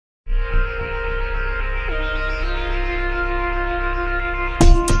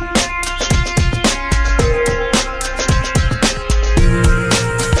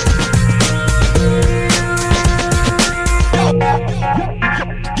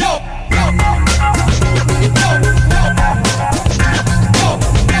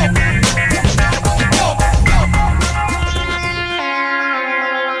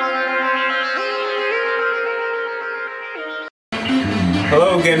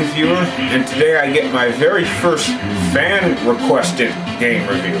fan viewer, and today I get my very first fan-requested game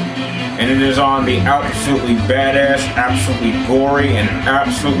review. And it is on the absolutely badass, absolutely gory, and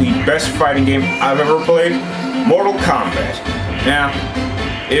absolutely best fighting game I've ever played, Mortal Kombat. Now,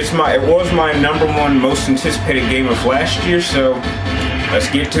 it was my #1 most anticipated game of last year, so let's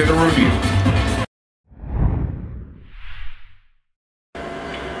get to the review.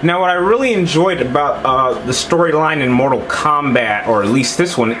 Now, what I really enjoyed about the storyline in Mortal Kombat, or at least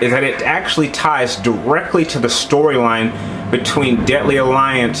this one, is that it actually ties directly to the storyline between Deadly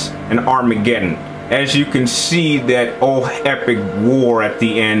Alliance and Armageddon. As you can see, that old epic war at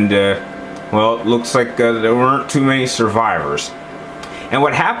the end, well, it looks like there weren't too many survivors. And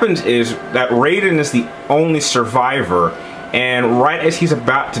what happens is that Raiden is the only survivor, and right as he's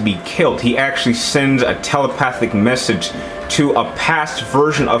about to be killed, he actually sends a telepathic message to a past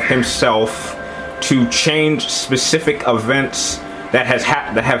version of himself to change specific events that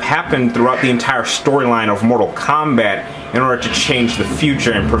have happened throughout the entire storyline of Mortal Kombat in order to change the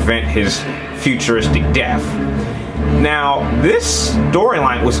future and prevent his futuristic death. Now, this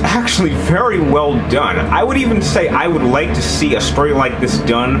storyline was actually very well done. I would even say I would like to see a story like this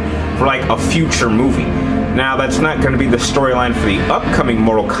done for like a future movie. Now, that's not going to be the storyline for the upcoming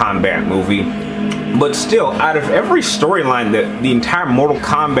Mortal Kombat movie, but still, out of every storyline that the entire Mortal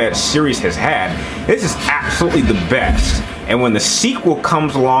Kombat series has had, this is absolutely the best. And when the sequel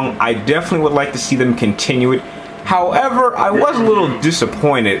comes along, I definitely would like to see them continue it. However, I was a little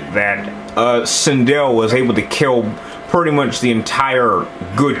disappointed that Sindel was able to kill pretty much the entire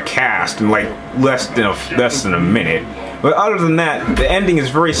good cast in like less than a minute. But other than that, the ending is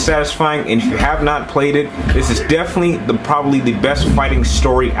very satisfying, and if you have not played it, this is definitely probably the best fighting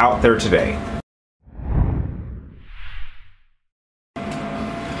story out there today.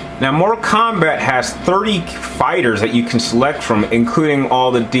 Now, Mortal Kombat has 30 fighters that you can select from, including all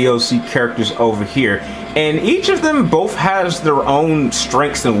the DLC characters over here. And each of them both has their own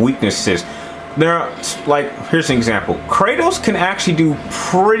strengths and weaknesses. Here's an example. Kratos can actually do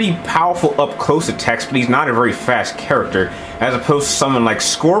pretty powerful up-close attacks, but he's not a very fast character, as opposed to someone like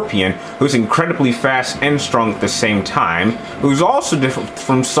Scorpion, who's incredibly fast and strong at the same time, who's also different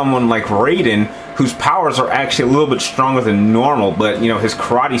from someone like Raiden, whose powers are actually a little bit stronger than normal, but, you know, his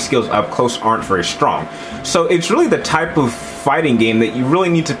karate skills up close aren't very strong. So it's really the type of fighting game that you really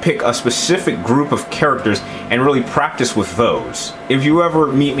need to pick a specific group of characters and really practice with those. If you ever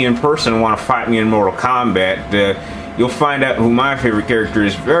meet me in person and want to fight me in Mortal Kombat, you'll find out who my favorite character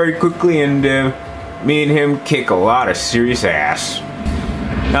is very quickly, and me and him kick a lot of serious ass.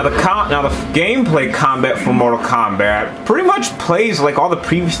 Now the gameplay combat for Mortal Kombat pretty much plays like all the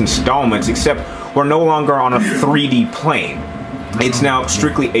previous installments, except we're no longer on a 3D plane. It's now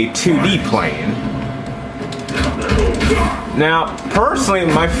strictly a 2D plane. Now, personally,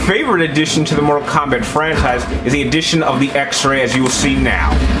 my favorite addition to the Mortal Kombat franchise is the addition of the X-Ray, as you will see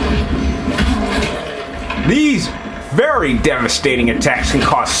now. These very devastating attacks can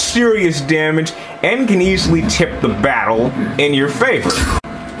cause serious damage and can easily tip the battle in your favor.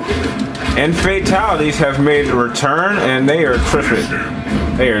 And fatalities have made a return, and they are terrific.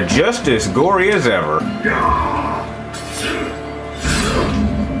 They are just as gory as ever.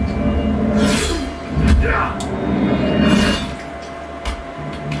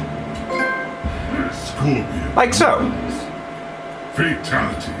 Like so.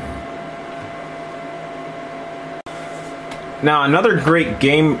 Fatality. Now, another great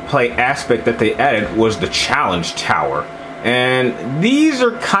gameplay aspect that they added was the challenge tower. And these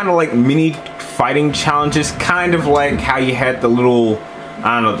are kind of like mini fighting challenges, kind of like how you had the little,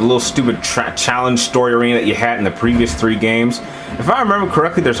 I don't know, the little stupid challenge story arena that you had in the previous 3 games. If I remember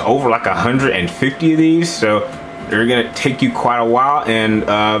correctly, there's over like 150 of these, so they're gonna take you quite a while, and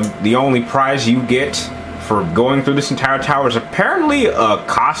the only prize you get for going through this entire tower is apparently a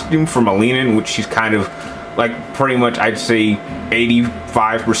costume for Melina, in which she's kind of like pretty much, I'd say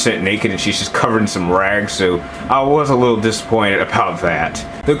 85% naked, and she's just covered in some rags, so I was a little disappointed about that.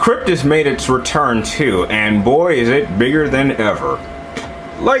 The crypt has made its return too, and boy is it bigger than ever.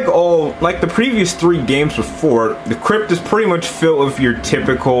 Like the previous 3 games before, the crypt is pretty much filled with your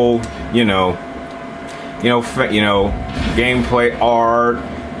typical, gameplay art,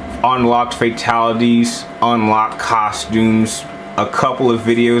 unlocked fatalities, unlocked costumes, a couple of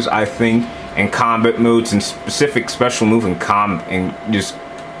videos, I think, and combat modes and specific special move and just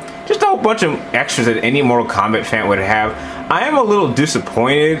a whole bunch of extras that any Mortal Kombat fan would have. I am a little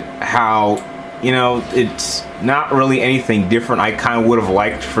disappointed how, it's not really anything different. I kind of would have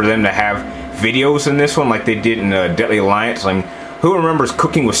liked for them to have videos in this one like they did in Deadly Alliance. I mean, who remembers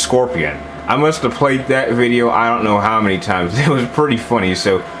cooking with Scorpion? I must have played that video I don't know how many times. It was pretty funny,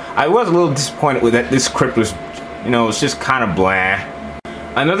 so I was a little disappointed with that. This script was, you know, it's just kind of blah.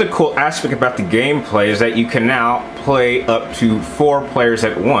 Another cool aspect about the gameplay is that you can now play up to 4 players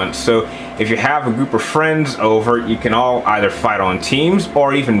at once. So if you have a group of friends over, you can all either fight on teams,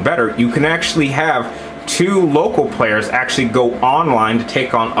 or even better, you can actually have 2 local players actually go online to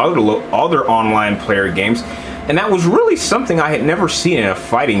take on other online player games. And that was really something I had never seen in a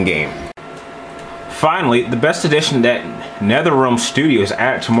fighting game. Finally, the best addition that NetherRealm Studios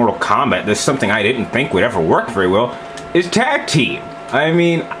added to Mortal Kombat, that's something I didn't think would ever work very well, is tag team. I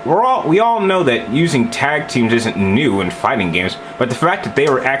mean, we all know that using tag teams isn't new in fighting games, but the fact that they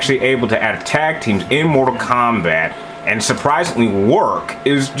were actually able to add tag teams in Mortal Kombat and surprisingly work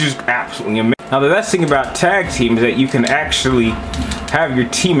is just absolutely amazing. Now the best thing about tag teams is that you can actually have your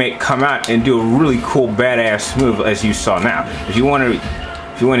teammate come out and do a really cool badass move, as you saw now. If you want to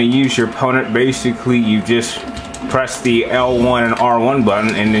use your opponent, basically you just press the L1 and R1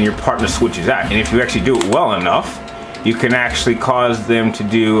 button and then your partner switches out. And if you actually do it well enough, you can actually cause them to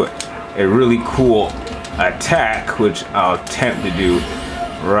do a really cool attack, which I'll attempt to do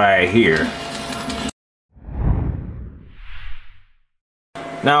right here.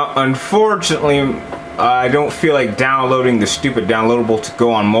 Now, unfortunately, I don't feel like downloading the stupid downloadable to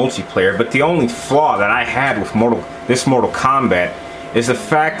go on multiplayer, but the only flaw that I had with this Mortal Kombat is the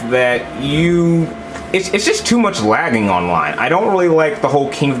fact that it's just too much lagging online. I don't really like the whole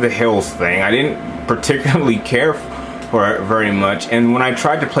King of the Hills thing. I didn't particularly care for it very much, and when I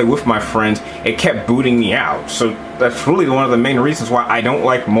tried to play with my friends, it kept booting me out. So that's really one of the main reasons why I don't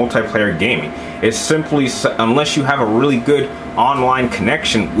like multiplayer gaming. It's simply, unless you have a really good online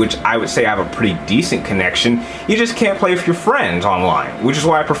connection, which I would say I have a pretty decent connection, you just can't play with your friends online, which is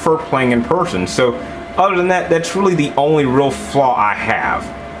why I prefer playing in person. So other than that, that's really the only real flaw I have.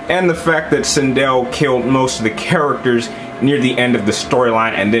 And the fact that Sindel killed most of the characters near the end of the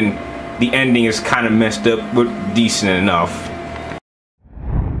storyline, and then the ending is kind of messed up, but decent enough.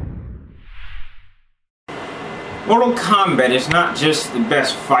 Mortal Kombat is not just the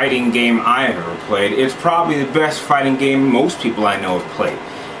best fighting game I have ever played, it's probably the best fighting game most people I know have played.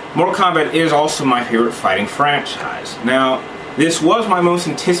 Mortal Kombat is also my favorite fighting franchise. Now, this was my most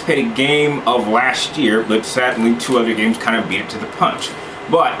anticipated game of last year, but sadly 2 other games kind of beat it to the punch.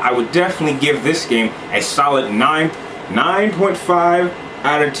 But I would definitely give this game a solid 9.5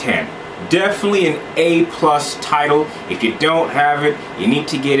 out of 10. Definitely an A+ title. If you don't have it, you need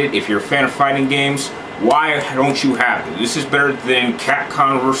to get it. If you're a fan of fighting games, why don't you have it? This is better than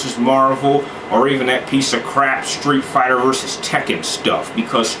Capcom vs. Marvel, or even that piece of crap Street Fighter vs. Tekken stuff,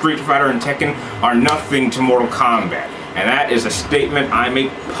 because Street Fighter and Tekken are nothing to Mortal Kombat, and that is a statement I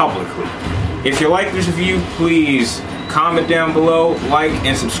make publicly. If you like this review, please comment down below, like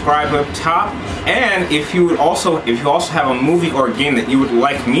and subscribe up top. And if you also have a movie or a game that you would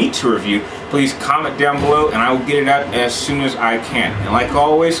like me to review, please comment down below and I will get it out as soon as I can. And like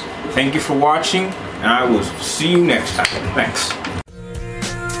always, thank you for watching, and I will see you next time. Thanks.